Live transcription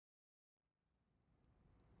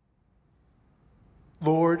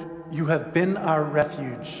Lord, you have been our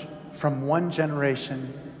refuge from one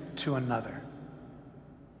generation to another.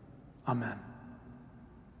 Amen.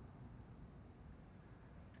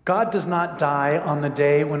 God does not die on the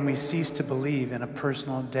day when we cease to believe in a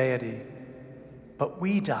personal deity, but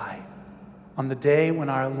we die on the day when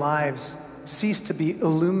our lives cease to be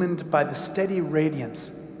illumined by the steady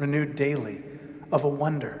radiance, renewed daily, of a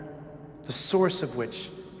wonder, the source of which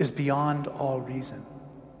is beyond all reason.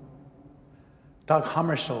 Dag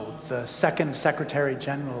Hammarskjöld, the second Secretary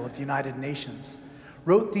General of the United Nations,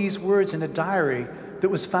 wrote these words in a diary that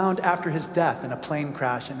was found after his death in a plane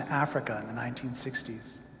crash in Africa in the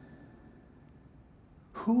 1960s.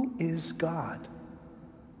 Who is God?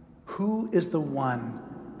 Who is the one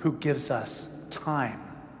who gives us time?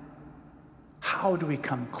 How do we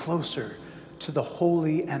come closer to the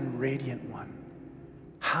holy and radiant one?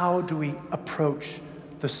 How do we approach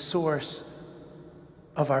the source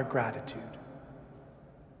of our gratitude?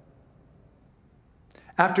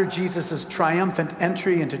 After Jesus' triumphant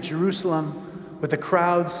entry into Jerusalem, with the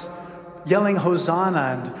crowds yelling Hosanna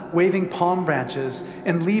and waving palm branches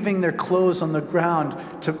and leaving their clothes on the ground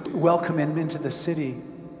to welcome him into the city,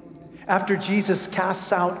 after Jesus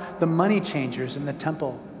casts out the money changers in the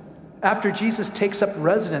temple, after Jesus takes up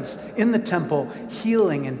residence in the temple,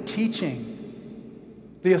 healing and teaching,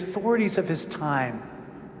 the authorities of his time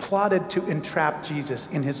plotted to entrap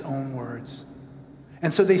Jesus in his own words.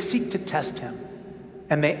 And so they seek to test him,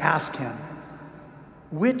 and they ask him,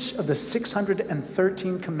 which of the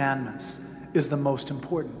 613 commandments is the most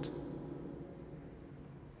important?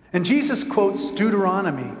 And Jesus quotes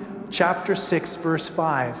Deuteronomy chapter 6, verse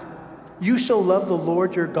 5. You shall love the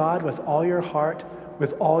Lord your God with all your heart,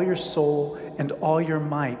 with all your soul, and all your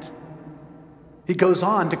might. He goes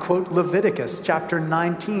on to quote Leviticus chapter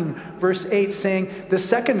 19, verse 8, saying, the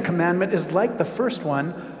second commandment is like the first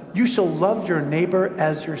one, you shall love your neighbor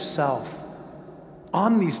as yourself.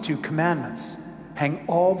 On these two commandments hang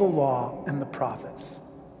all the law and the prophets.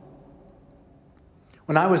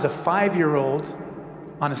 When I was a 5-year-old,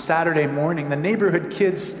 on a Saturday morning, the neighborhood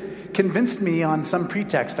kids convinced me on some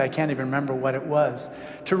pretext, I can't even remember what it was,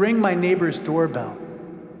 to ring my neighbor's doorbell.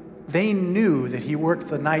 They knew that he worked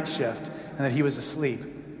the night shift and that he was asleep.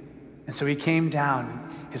 And so he came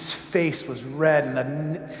down, his face was red and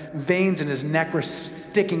the veins in his neck were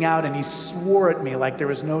sticking out, and he swore at me like there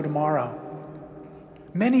was no tomorrow.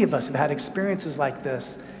 Many of us have had experiences like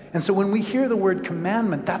this. And so when we hear the word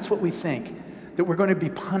commandment, that's what we think, that we're going to be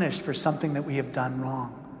punished for something that we have done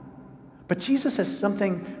wrong. But Jesus has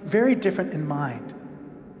something very different in mind.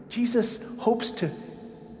 Jesus hopes to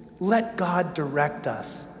let God direct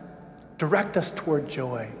us toward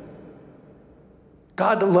joy.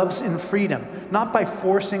 God loves in freedom, not by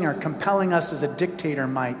forcing or compelling us as a dictator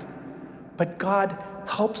might, but God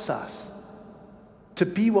helps us to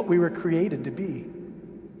be what we were created to be.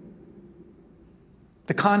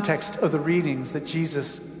 The context of the readings that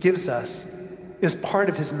Jesus gives us is part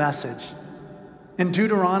of his message. In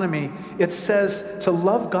Deuteronomy, it says to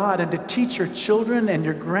love God and to teach your children and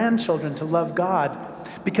your grandchildren to love God,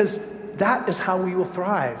 because that is how we will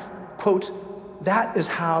thrive. Quote, that is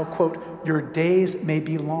how, quote, your days may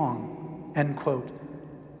be long, end quote.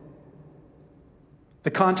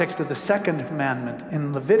 The context of the second commandment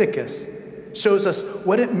in Leviticus shows us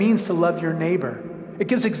what it means to love your neighbor. It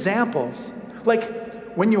gives examples, like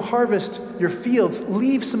when you harvest your fields,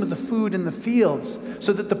 leave some of the food in the fields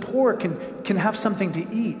so that the poor can have something to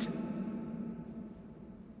eat.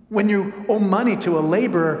 When you owe money to a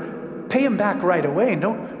laborer, pay him back right away.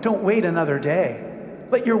 Don't wait another day.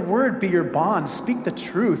 Let your word be your bond. Speak the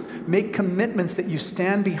truth. Make commitments that you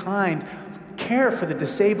stand behind. Care for the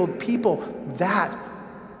disabled people. That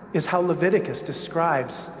is how Leviticus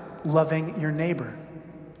describes loving your neighbor.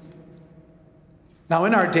 Now,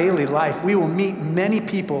 in our daily life, we will meet many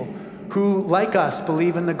people who, like us,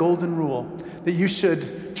 believe in the golden rule, that you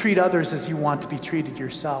should treat others as you want to be treated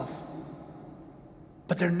yourself.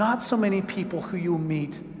 But there are not so many people who you'll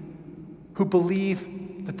meet who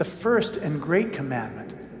believe that the first and great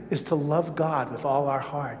commandment is to love God with all our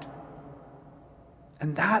heart.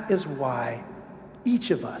 And that is why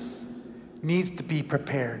each of us needs to be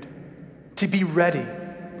prepared, to be ready,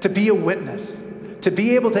 to be a witness, to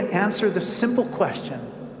be able to answer the simple question,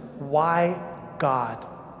 why God?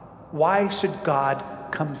 Why should God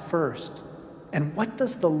come first? And what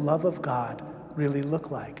does the love of God really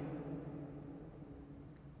look like?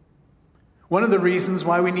 One of the reasons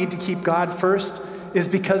why we need to keep God first is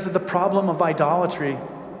because of the problem of idolatry.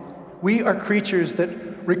 We are creatures that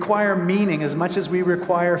require meaning as much as we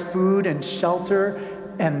require food and shelter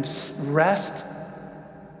and rest.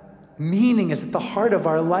 Meaning is at the heart of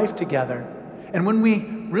our life together. And when we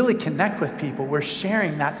really connect with people, we're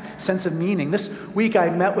sharing that sense of meaning. This week I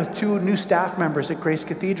met with 2 new staff members at Grace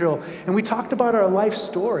Cathedral, and we talked about our life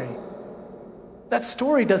story. That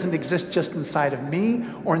story doesn't exist just inside of me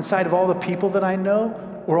or inside of all the people that I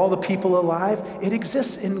know or all the people alive. It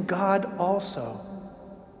exists in God also.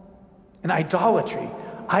 And idolatry,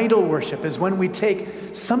 idol worship, is when we take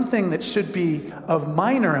something that should be of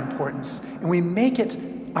minor importance and we make it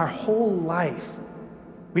our whole life.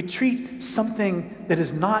 We treat something that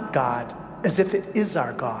is not God as if it is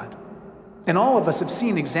our God. And all of us have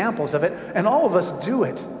seen examples of it, and all of us do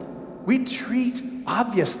it. We treat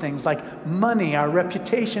obvious things like money, our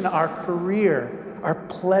reputation, our career, our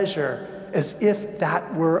pleasure, as if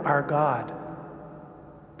that were our God.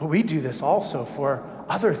 But we do this also for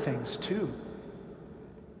other things too.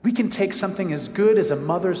 We can take something as good as a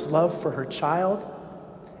mother's love for her child,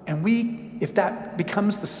 and we, if that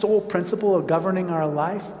becomes the sole principle of governing our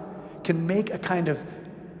life, can make a kind of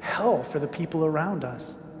hell for the people around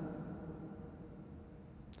us.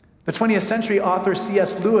 The 20th century author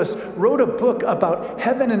C.S. Lewis wrote a book about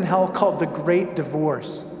heaven and hell called The Great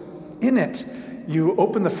Divorce. In it, you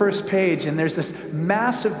open the first page and there's this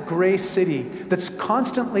massive gray city that's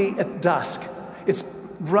constantly at dusk. It's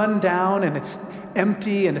run down and it's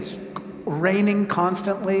empty and it's raining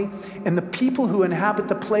constantly, and the people who inhabit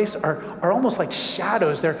the place are almost like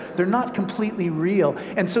shadows. They're not completely real.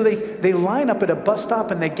 And so they line up at a bus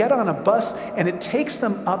stop and they get on a bus and it takes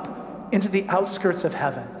them up into the outskirts of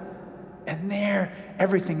heaven. And there,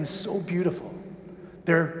 everything is so beautiful.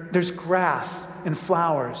 There's grass and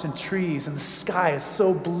flowers and trees, and the sky is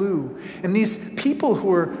so blue. And these people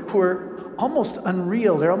who are almost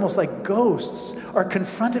unreal, they're almost like ghosts, are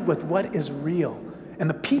confronted with what is real. And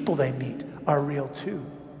the people they meet are real too.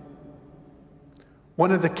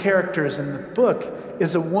 One of the characters in the book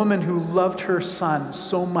is a woman who loved her son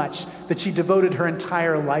so much that she devoted her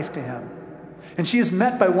entire life to him. And she is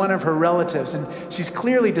met by one of her relatives, and she's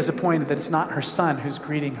clearly disappointed that it's not her son who's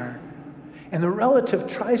greeting her. And the relative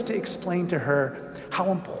tries to explain to her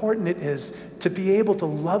how important it is to be able to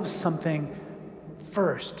love something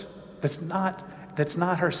first that's not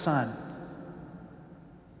her son.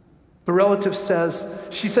 The relative says,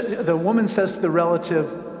 the woman says to the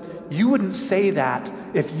relative, "You wouldn't say that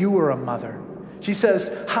if you were a mother." She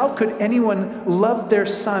says, "How could anyone love their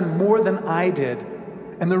son more than I did?"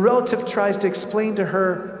 And the relative tries to explain to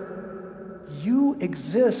her, "You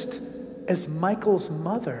exist as Michael's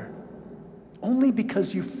mother only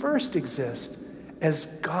because you first exist as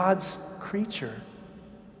God's creature.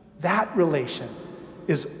 That relation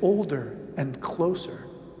is older and closer."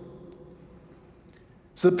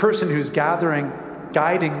 So the person who's guiding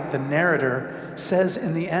the narrator says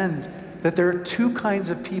in the end that there are 2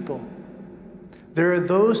 kinds of people. There are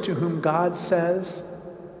those to whom God says,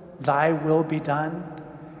 "Thy will be done,"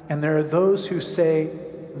 and there are those who say,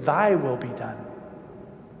 "Thy will be done."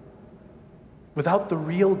 Without the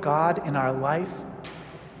real God in our life,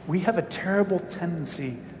 we have a terrible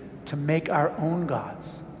tendency to make our own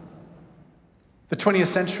gods. The 20th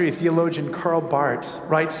century theologian Karl Barth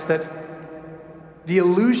writes that the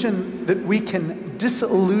illusion that we can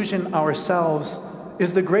disillusion ourselves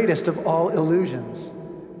is the greatest of all illusions.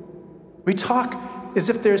 We talk as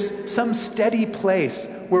if there's some steady place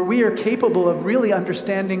where we are capable of really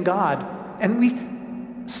understanding God, and we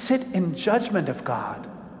sit in judgment of God,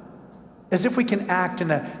 as if we can act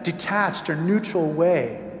in a detached or neutral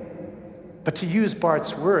way. But to use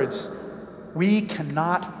Barth's words, we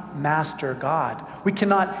cannot master God. We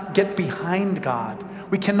cannot get behind God.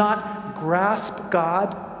 We cannot grasp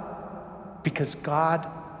God because God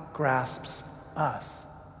grasps us.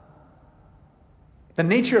 The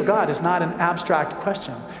nature of God is not an abstract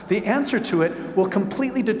question. The answer to it will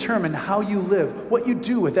completely determine how you live, what you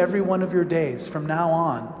do with every one of your days from now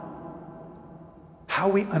on. How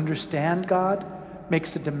we understand God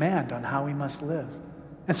makes a demand on how we must live.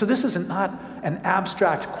 And so this is not an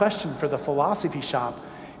abstract question for the philosophy shop.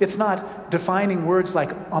 It's not defining words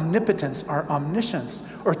like omnipotence or omniscience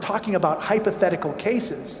or talking about hypothetical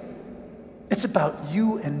cases. It's about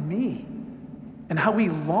you and me and how we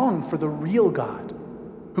long for the real God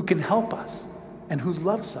who can help us and who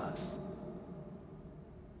loves us.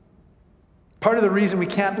 Part of the reason we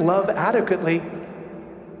can't love adequately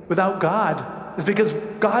without God is because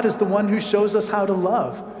God is the one who shows us how to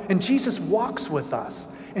love. And Jesus walks with us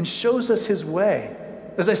and shows us his way.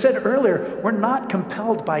 As I said earlier, we're not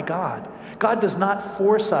compelled by God. God does not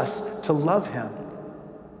force us to love him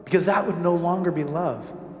because that would no longer be love.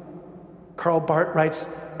 Karl Barth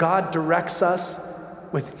writes, God directs us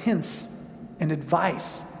with hints and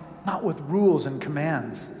advice, not with rules and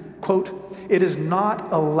commands. Quote, "It is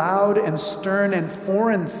not a loud and stern and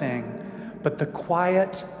foreign thing, but the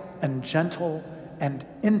quiet and gentle and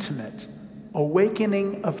intimate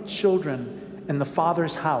awakening of children in the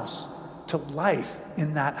Father's house to life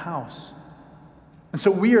in that house." And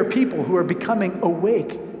so we are people who are becoming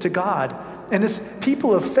awake to God. And as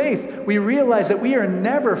people of faith, we realize that we are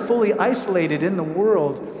never fully isolated in the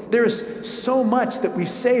world. There's so much that we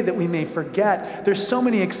say that we may forget. There's so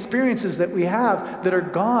many experiences that we have that are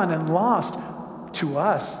gone and lost to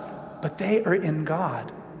us, but they are in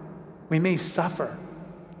God. We may suffer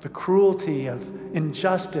the cruelty of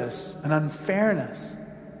injustice and unfairness,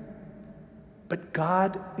 but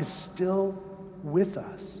God is still with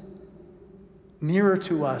us, nearer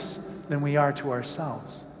to us than we are to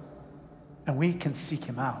ourselves. And we can seek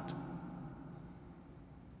him out.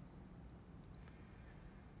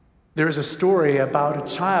 There is a story about a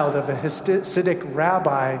child of a Hasidic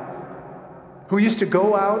rabbi who used to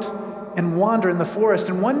go out and wander in the forest.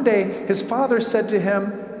 And one day his father said to him,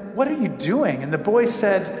 "What are you doing?" And the boy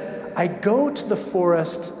said, "I go to the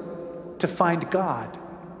forest to find God."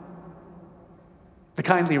 The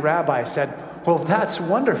kindly rabbi said, "Well, that's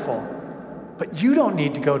wonderful, but you don't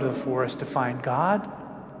need to go to the forest to find God.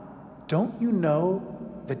 Don't you know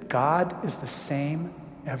that God is the same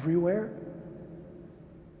everywhere?"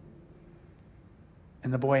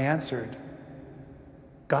 And the boy answered,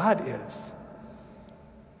 "God is,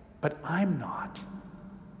 but I'm not.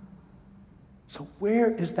 So where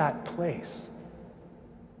is that place?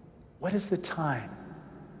 What is the time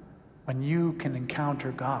when you can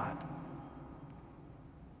encounter God?"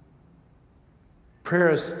 Prayer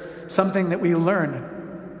is something that we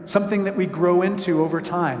learn, something that we grow into over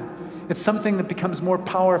time. It's something that becomes more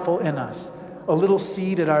powerful in us. A little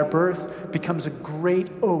seed at our birth becomes a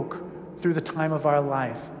great oak through the time of our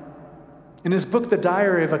life. In his book, The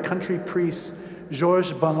Diary of a Country Priest,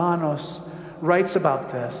 Georges Balanos writes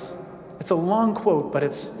about this. It's a long quote, but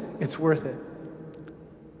it's worth it.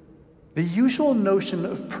 "The usual notion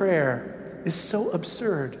of prayer is so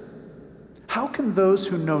absurd. How can those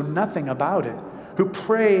who know nothing about it, who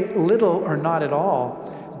pray little or not at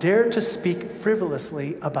all, dare to speak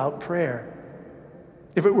frivolously about prayer?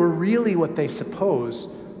 If it were really what they suppose,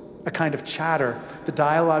 a kind of chatter, the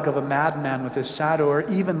dialogue of a madman with his shadow, or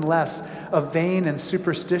even less, a vain and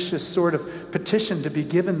superstitious sort of petition to be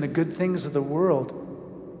given the good things of the world,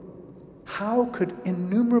 how could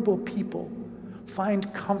innumerable people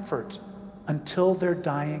find comfort until their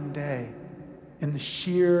dying day in the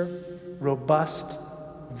sheer, robust,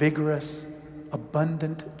 vigorous,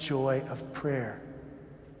 abundant joy of prayer?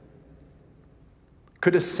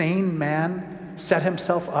 Could a sane man set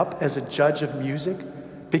himself up as a judge of music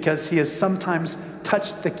because he has sometimes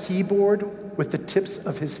touched the keyboard with the tips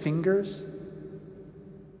of his fingers?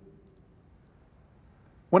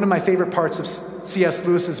 One of my favorite parts of C.S.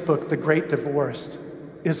 Lewis's book, The Great Divorced,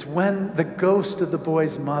 is when the ghost of the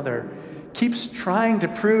boy's mother keeps trying to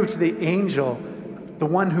prove to the angel, the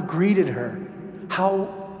one who greeted her, how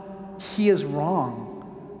he is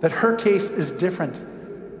wrong, that her case is different,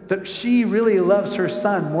 that she really loves her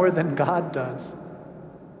son more than God does.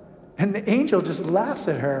 And the angel just laughs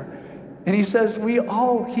at her, and he says, "We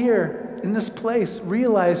all here in this place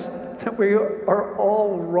realize that we are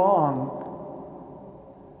all wrong."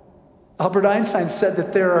 Albert Einstein said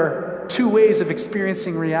that there are two ways of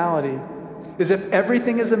experiencing reality: as if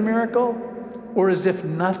everything is a miracle, or as if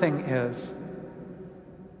nothing is.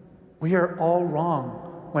 We are all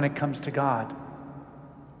wrong when it comes to God.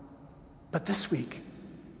 But this week,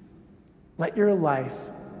 let your life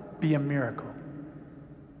be a miracle.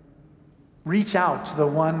 Reach out to the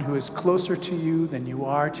one who is closer to you than you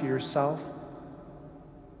are to yourself.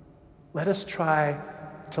 Let us try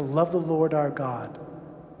to love the Lord our God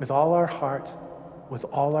with all our heart, with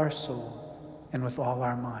all our soul, and with all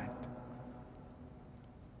our mind.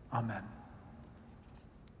 Amen.